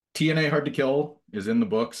TNA Hard to Kill is in the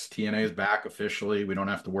books. TNA is back officially. We don't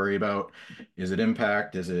have to worry about, is it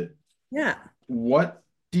Impact? Is it Yeah. what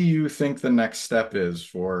do you think the next step is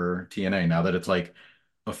for TNA now that it's like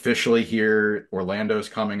officially here? Orlando's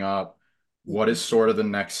coming up. What is sort of the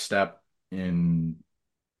next step in,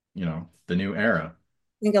 the new era?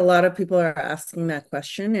 I think a lot of people are asking that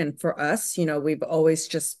question. And for us, we've always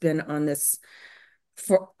just been on this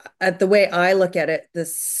for at the way I look at it,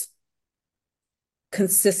 this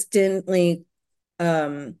consistently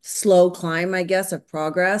slow climb, I guess, of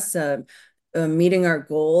progress, meeting our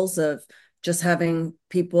goals of just having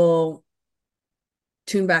people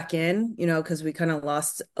tune back in, because we kind of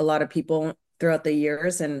lost a lot of people throughout the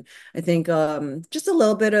years. And I think just a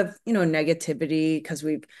little bit of, negativity because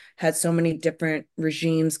we've had so many different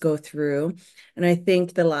regimes go through. And I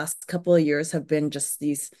think the last couple of years have been just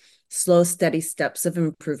these slow, steady steps of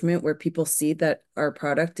improvement where people see that our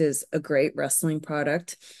product is a great wrestling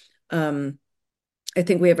product. Um, I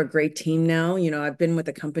think we have a great team now. I've been with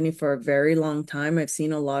the company for a very long time. I've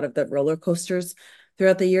seen a lot of the roller coasters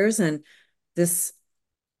throughout the years. And this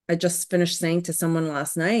I just finished saying to someone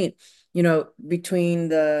last night, between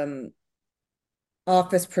the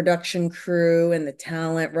office production crew and the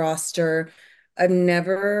talent roster, I've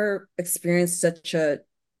never experienced such a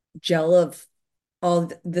gel of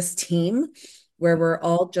this team where we're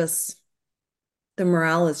all just the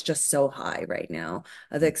morale is just so high right now,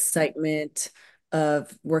 of the excitement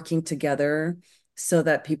of working together so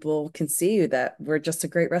that people can see that we're just a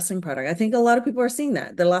great wrestling product. I think a lot of people are seeing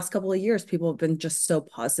that. The last couple of years, people have been just so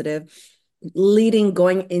positive,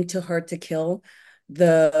 going into Hard to Kill.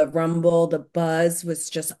 The Rumble, the buzz was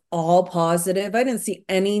just all positive. I didn't see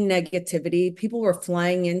any negativity. People were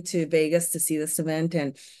flying into Vegas to see this event,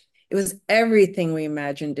 and it was everything we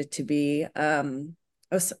imagined it to be.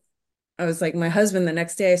 I was like, my husband the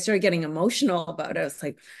next day I started getting emotional about it. I was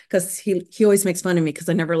like, because he always makes fun of me because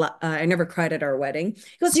I never cried at our wedding.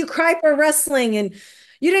 He goes, you cry for wrestling and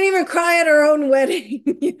you didn't even cry at our own wedding,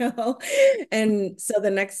 And so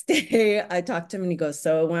the next day I talked to him and he goes,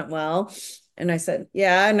 so it went well. And I said,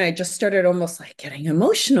 yeah. And I just started almost like getting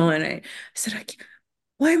emotional. And I said,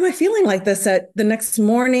 why am I feeling like this at the next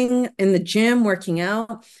morning in the gym working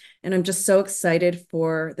out? And I'm just so excited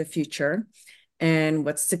for the future and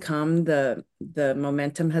what's to come. The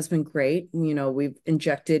momentum has been great. We've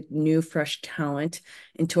injected new fresh talent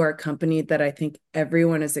into our company that I think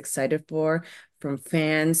everyone is excited for, from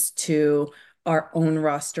fans to our own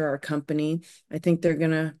roster, our company. I think they're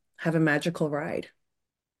gonna have a magical ride.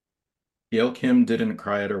 Gail Kim didn't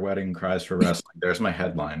cry at her wedding, cries for wrestling. There's my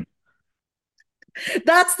headline.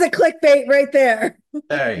 That's the clickbait right there.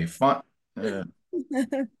 Hey, fun. uh,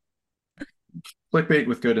 Clickbait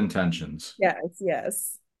with good intentions. Yes,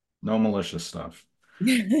 yes. No malicious stuff.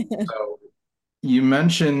 So you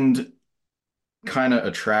mentioned kind of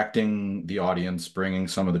attracting the audience, bringing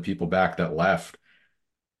some of the people back that left.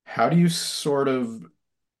 How do you sort of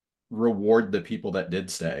reward the people that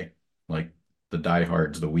did stay? Like the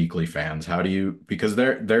diehards, the weekly fans. How do you, because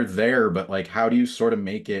they're there, but like how do you sort of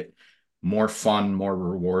make it more fun, more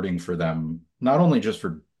rewarding for them? Not only just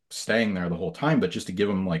for staying there the whole time, but just to give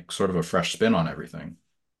them like sort of a fresh spin on everything.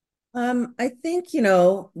 I think,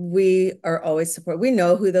 we are always support. We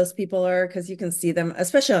know who those people are because you can see them,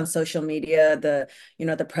 especially on social media,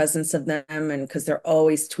 the presence of them, and because they're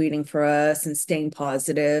always tweeting for us and staying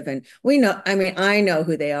positive. And we know, I mean, I know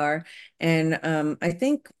who they are. And I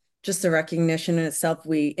think just the recognition in itself,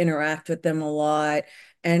 we interact with them a lot.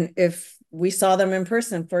 And if we saw them in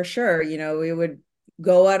person, for sure, we would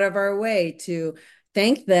go out of our way to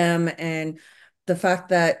thank them. And the fact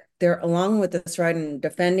that they're along with us ride and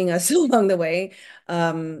defending us along the way,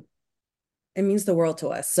 um, it means the world to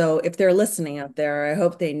us. So if they're listening out there, I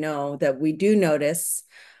hope they know that we do notice,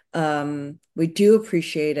 we do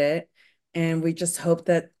appreciate it, and we just hope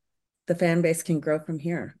that the fan base can grow from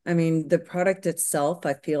here. I mean, the product itself,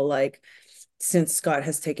 I feel like since Scott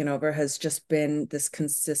has taken over, has just been this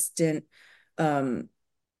consistent, um,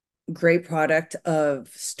 great product of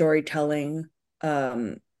storytelling,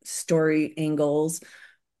 story angles,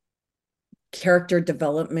 character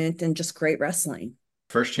development, and just great wrestling.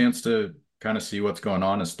 First chance to kind of see what's going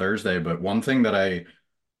on is Thursday, but one thing that I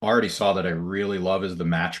already saw that I really love is the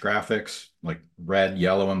match graphics, like red,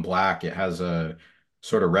 yellow, and black. It has a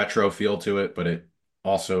sort of retro feel to it, but it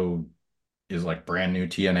also is like brand new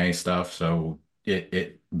TNA stuff. So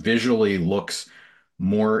it visually looks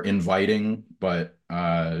more inviting, but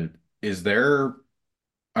is there,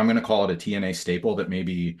 I'm going to call it a TNA staple that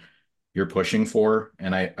maybe you're pushing for?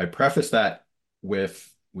 And I preface that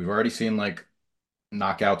with we've already seen like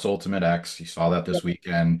Knockouts Ultimate X. You saw that this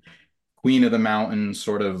weekend. Queen of the Mountain,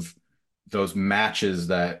 sort of those matches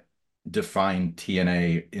that defined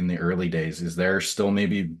TNA in the early days? Is there still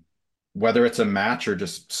maybe, whether it's a match or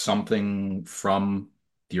just something from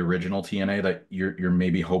the original TNA that you're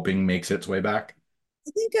maybe hoping makes its way back?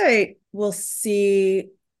 I think I will see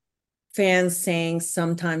fans saying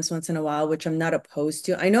sometimes once in a while, which I'm not opposed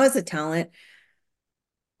to. I know as a talent,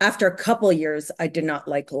 after a couple years, I did not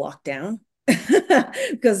like lockdown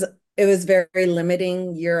because it was very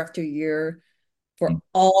limiting year after year for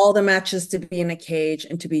all the matches to be in a cage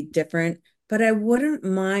and to be different. But I wouldn't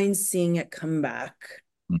mind seeing it come back.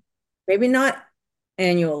 Maybe not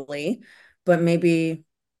annually, but maybe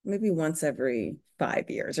once every 5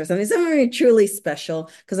 years or something truly special.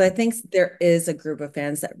 Because I think there is a group of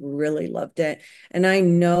fans that really loved it. And I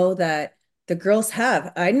know that the girls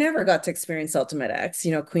have. I never got to experience Ultimate X,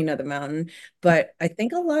 Queen of the Mountain, but I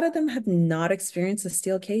think a lot of them have not experienced a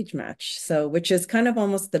steel cage match. So, which is kind of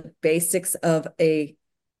almost the basics of a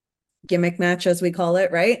gimmick match, as we call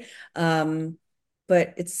it, right? Um,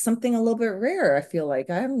 but it's something a little bit rare, I feel like.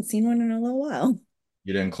 I haven't seen one in a little while.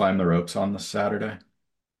 You didn't climb the ropes on the Saturday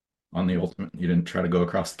on the Ultimate. You didn't try to go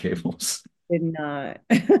across the cables. Did not.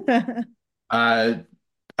 Uh,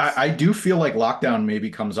 I do feel like lockdown maybe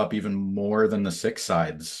comes up even more than the six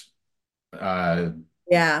sides. Uh,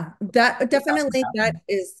 Yeah, that it hasn't definitely happened.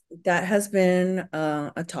 that has been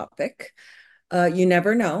a topic. You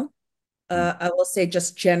never know. I will say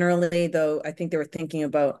just generally, though, I think they were thinking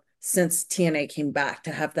about since TNA came back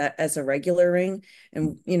to have that as a regular ring.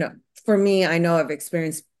 And for me, I know I've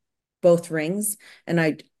experienced both rings, and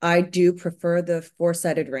I do prefer the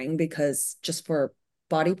four-sided ring because just for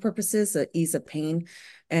body purposes, the ease of pain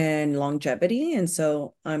and longevity. And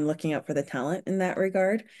so I'm looking out for the talent in that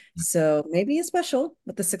regard. So maybe a special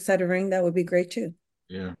with the six-sided ring, that would be great too.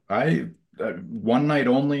 Yeah, I one night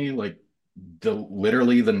only, like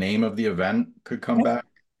literally the name of the event could come Yeah. back.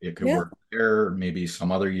 It could Yeah. work there, maybe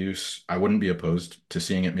some other use. I wouldn't be opposed to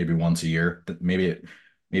seeing it maybe once a year. Maybe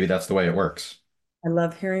that's the way it works. I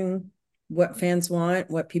love hearing what fans want,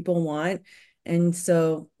 what people want. And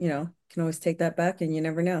so, can always take that back and you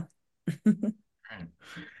never know. Right.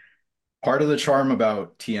 Part of the charm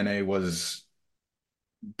about TNA was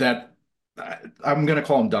that I'm going to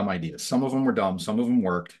call them dumb ideas. Some of them were dumb, some of them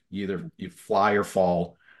worked. You fly or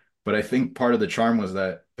fall. But I think part of the charm was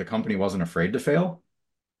that the company wasn't afraid to fail.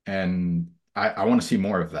 And I want to see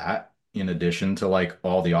more of that in addition to like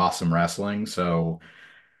all the awesome wrestling. So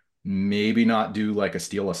maybe not do like a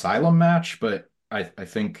Steel Asylum match, but I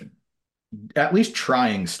think at least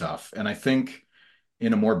trying stuff. And I think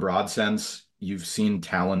in a more broad sense, you've seen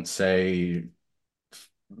talent say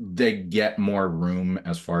they get more room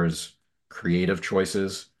as far as creative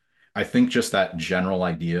choices. I think just that general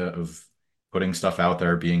idea of putting stuff out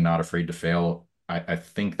there, being not afraid to fail, I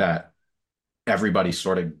think that everybody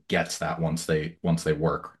sort of gets that once they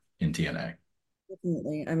work in TNA.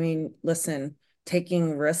 Definitely. I mean, listen,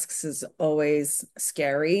 taking risks is always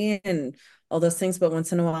scary and all those things, but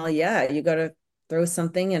once in a while, yeah, you got to throw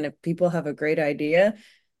something. And if people have a great idea,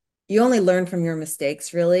 you only learn from your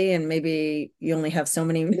mistakes, really. And maybe you only have so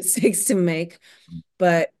many mistakes to make.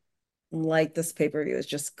 But like this pay-per-view is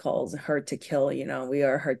just called Hard to Kill, we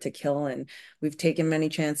are hard to kill and we've taken many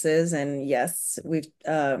chances. And yes, we've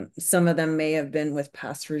some of them may have been with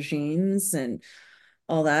past regimes and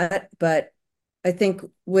all that. But I think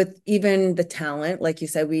with even the talent, like you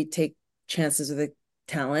said, we take chances with the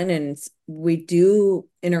talent and we do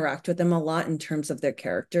interact with them a lot in terms of their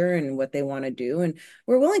character and what they want to do. And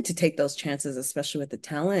we're willing to take those chances, especially with the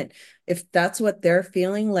talent. If that's what they're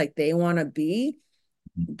feeling like they want to be,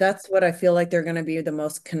 that's what I feel like they're going to be the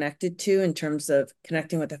most connected to in terms of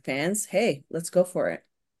connecting with the fans. Hey, let's go for it.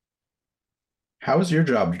 How is your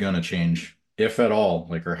job going to change, if at all?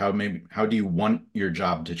 Like, or how do you want your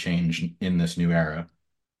job to change in this new era?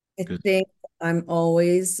 I Because think I'm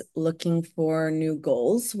always looking for new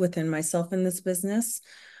goals within myself in this business.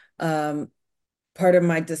 Um, Part of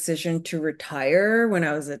my decision to retire when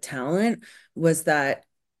I was a talent was that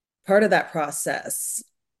part of that process,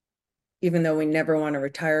 even though we never want to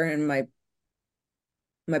retire, and my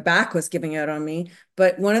back was giving out on me.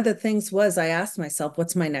 But one of the things was I asked myself,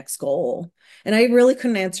 what's my next goal? And I really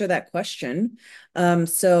couldn't answer that question.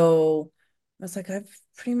 So I was like, I've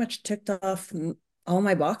pretty much ticked off all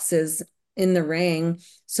my boxes in the ring.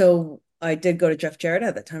 So I did go to Jeff Jarrett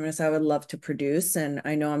at the time and I said, I would love to produce. And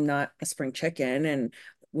I know I'm not a spring chicken and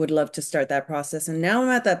would love to start that process. And now I'm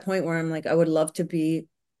at that point where I'm like, I would love to be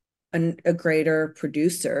a greater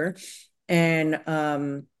producer. And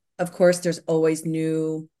of course, there's always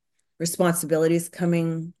new responsibilities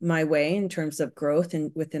coming my way in terms of growth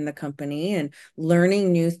and within the company and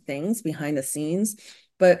learning new things behind the scenes.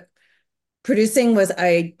 But producing was,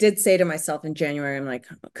 I did say to myself in January, I'm like,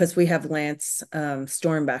 because we have Lance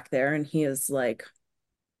Storm back there, and he is like,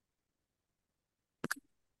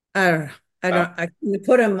 I don't know. Uh, I can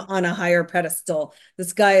put him on a higher pedestal.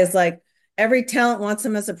 This guy is like, every talent wants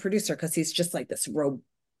him as a producer because he's just like this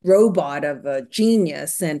robot of a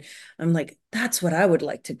genius. And I'm like, that's what I would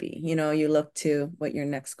like to be. You know, you look to what your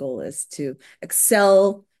next goal is to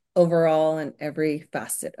excel overall in every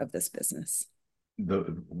facet of this business. the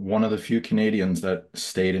one of the few Canadians that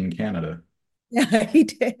stayed in Canada. Yeah, he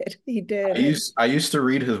did. He did. I used to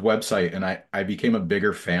read his website and I became a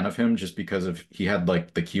bigger fan of him just because of he had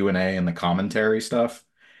like the Q&A and the commentary stuff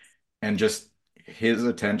and just his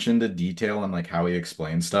attention to detail and like how he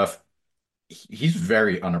explains stuff. He's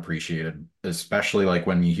very unappreciated, especially like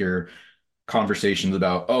when you hear conversations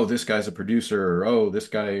about, oh, this guy's a producer, or oh, this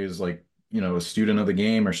guy is like, a student of the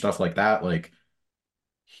game or stuff like that. Like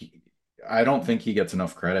he, I don't think he gets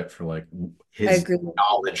enough credit for like I his agree with you.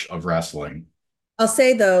 knowledge of wrestling. I'll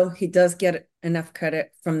say though, he does get enough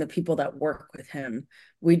credit from the people that work with him.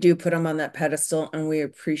 We do put him on that pedestal and we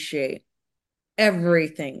appreciate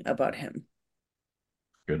everything about him.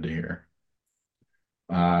 Good to hear.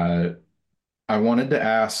 Uh, I wanted to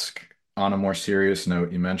ask on a more serious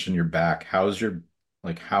note, you mentioned your back. How is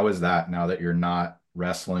that now that you're not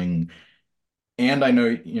wrestling? And I know,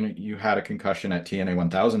 you had a concussion at TNA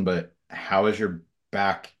 1000, but how is your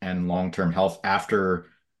back and long-term health after,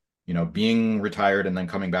 being retired and then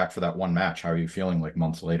coming back for that one match? How are you feeling like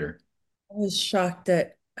months later? I was shocked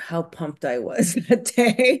at how pumped I was that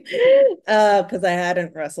day because I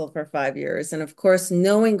hadn't wrestled for 5 years. And of course,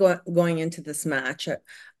 knowing going into this match,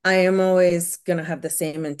 I am always going to have the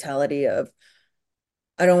same mentality of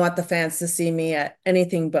I don't want the fans to see me at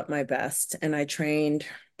anything but my best. And I trained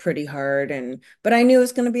pretty hard but I knew it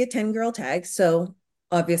was going to be a 10-girl tag. So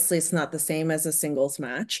obviously it's not the same as a singles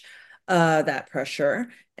match, that pressure.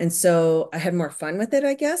 And so I had more fun with it,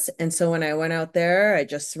 I guess. And so when I went out there, I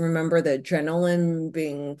just remember the adrenaline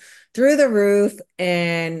being through the roof,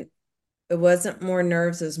 and it wasn't more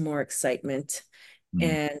nerves, it was more excitement, Mm.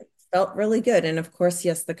 and felt really good. And of course,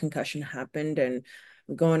 yes, the concussion happened and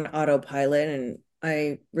I'm going autopilot, and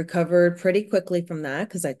I recovered pretty quickly from that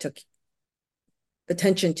because I took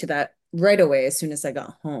attention to that right away as soon as I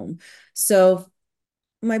got home. So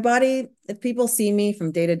my body, if people see me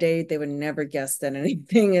from day to day, they would never guess that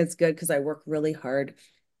anything is good because I work really hard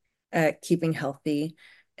at keeping healthy.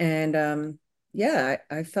 And yeah,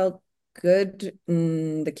 I felt good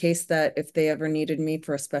in the case that if they ever needed me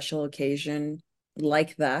for a special occasion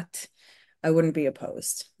like that, I wouldn't be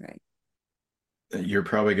opposed, right? You're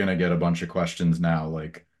probably going to get a bunch of questions now,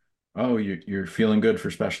 like, oh, you're feeling good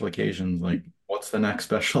for special occasions. Like, what's the next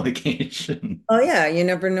special occasion? Oh yeah, you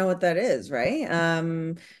never know what that is, right?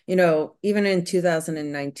 Even in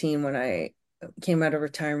 2019 when I came out of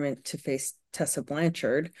retirement to face Tessa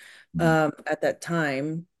Blanchard, at that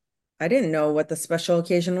time, I didn't know what the special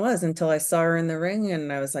occasion was until I saw her in the ring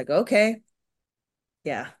and I was like, okay,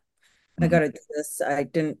 yeah, I got Mhm. to do this. I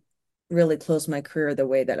didn't really close my career the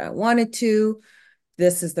way that I wanted to.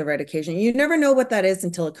 This is the right occasion. You never know what that is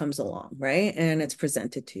until it comes along, right? And it's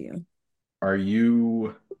presented to you. Are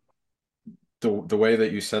you the way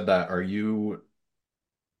that you said that, are you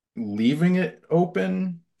leaving it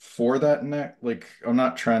open for that next? Like, I'm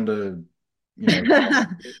not trying to, you know,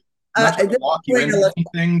 not trying This to is lock the you way to into look.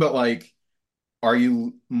 anything, but like, are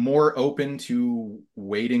you more open to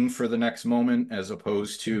waiting for the next moment as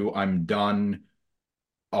opposed to I'm done?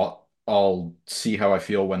 I'll see how I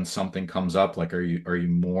feel when something comes up. Like, are you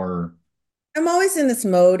more? I'm always in this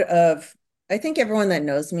mode of, I think everyone that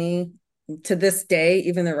knows me to this day,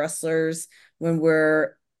 even the wrestlers, when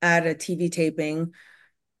we're at a TV taping,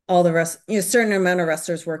 all the rest, certain amount of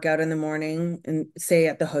wrestlers work out in the morning and say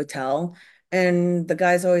at the hotel. And the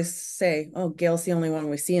guys always say, oh, Gail's the only one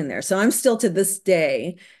we see in there. So I'm still to this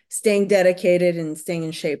day staying dedicated and staying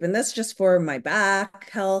in shape. And that's just for my back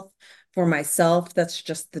health, for myself. That's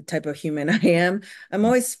just the type of human I am. I'm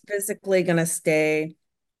always physically going to stay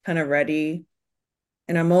kind of ready,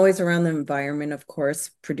 and I'm always around the environment, of course,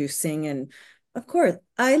 producing. And of course,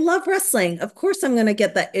 I love wrestling. Of course, I'm going to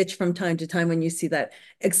get that itch from time to time when you see that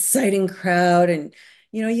exciting crowd and,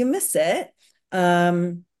 you miss it.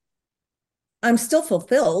 Um, I'm still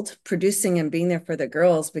fulfilled producing and being there for the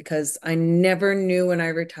girls because I never knew when I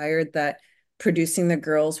retired that producing the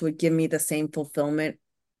girls would give me the same fulfillment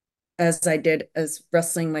as I did as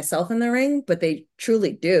wrestling myself in the ring, but they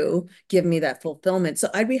truly do give me that fulfillment. So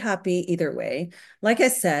I'd be happy either way. Like I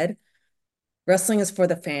said, Wrestling is for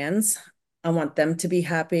the fans. I want them to be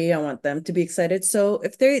happy. I want them to be excited. So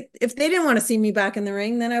if they didn't want to see me back in the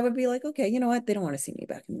ring, then I would be like, okay, you know what? They don't want to see me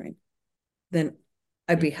back in the ring. Then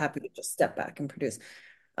I'd Yeah. be happy to just step back and produce.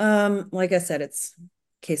 Like I said, it's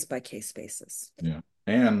case by case basis. Yeah.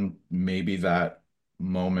 And maybe that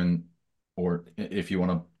moment, or if you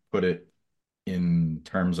want to put it in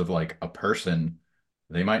terms of like a person,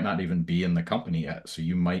 they might not even be in the company yet. So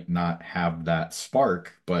you might not have that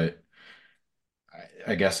spark, but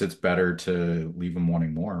I guess it's better to leave them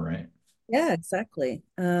wanting more, right? Yeah, exactly.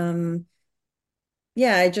 Yeah,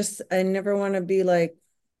 I never want to be like,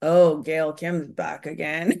 oh, Gail Kim's back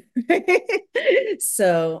again.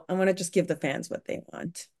 So I want to just give the fans what they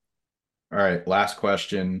want. All right, last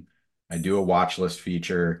question. I do a watch list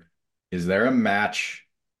feature. Is there a match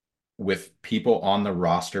with people on the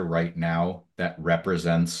roster right now that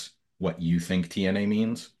represents what you think TNA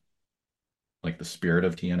means? Like the spirit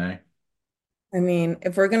of TNA? I mean,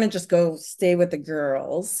 if we're gonna just go stay with the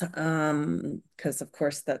girls, because of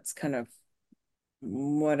course that's kind of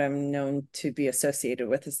what I'm known to be associated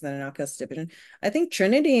with is the knockouts division. I think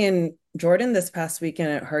Trinity and Jordan this past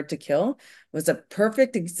weekend at Hard to Kill was a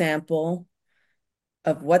perfect example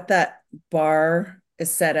of what that bar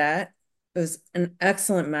is set at. It was an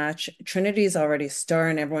excellent match. Trinity's already a star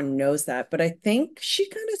and everyone knows that, but I think she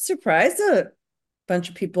kind of surprised a bunch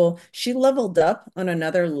of people. She leveled up on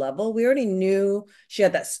another level. We already knew she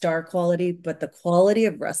had that star quality, but the quality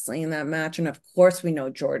of wrestling in that match, and of course we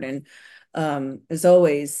know Jordan is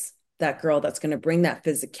always that girl that's going to bring that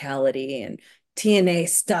physicality and TNA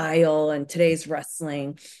style and today's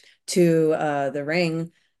wrestling to the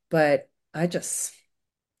ring. But I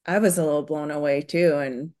was a little blown away too,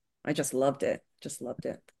 and I just loved it. Just loved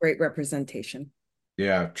it. Great representation.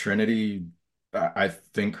 Yeah, Trinity, I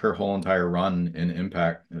think her whole entire run in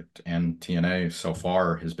Impact and TNA so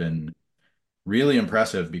far has been really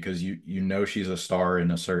impressive because you know she's a star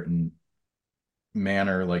in a certain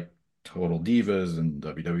manner, like Total Divas and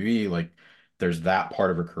WWE. Like there's that part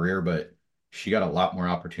of her career, but she got a lot more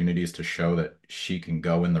opportunities to show that she can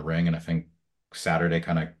go in the ring. And I think Saturday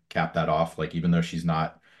kind of capped that off. Like even though she's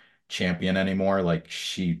not champion anymore, like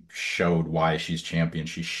she showed why she's champion.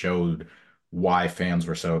 She showed why fans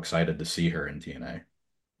were so excited to see her in TNA.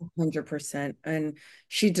 100%. And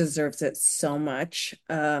she deserves it so much.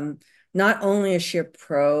 Not only is she a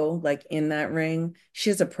pro, like in that ring,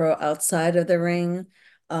 she's a pro outside of the ring.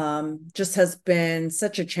 Just has been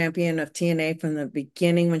such a champion of TNA from the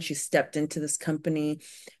beginning when she stepped into this company.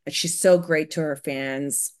 And she's so great to her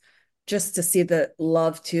fans. Just to see the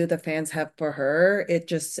love too the fans have for her, it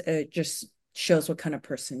just shows what kind of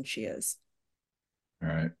person she is. All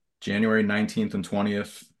right. January 19th and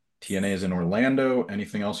 20th, TNA is in Orlando.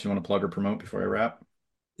 Anything else you want to plug or promote before I wrap?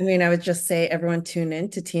 I mean, I would just say everyone tune in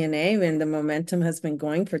to TNA and the momentum has been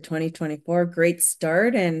going for 2024. Great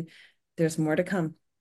start, and there's more to come.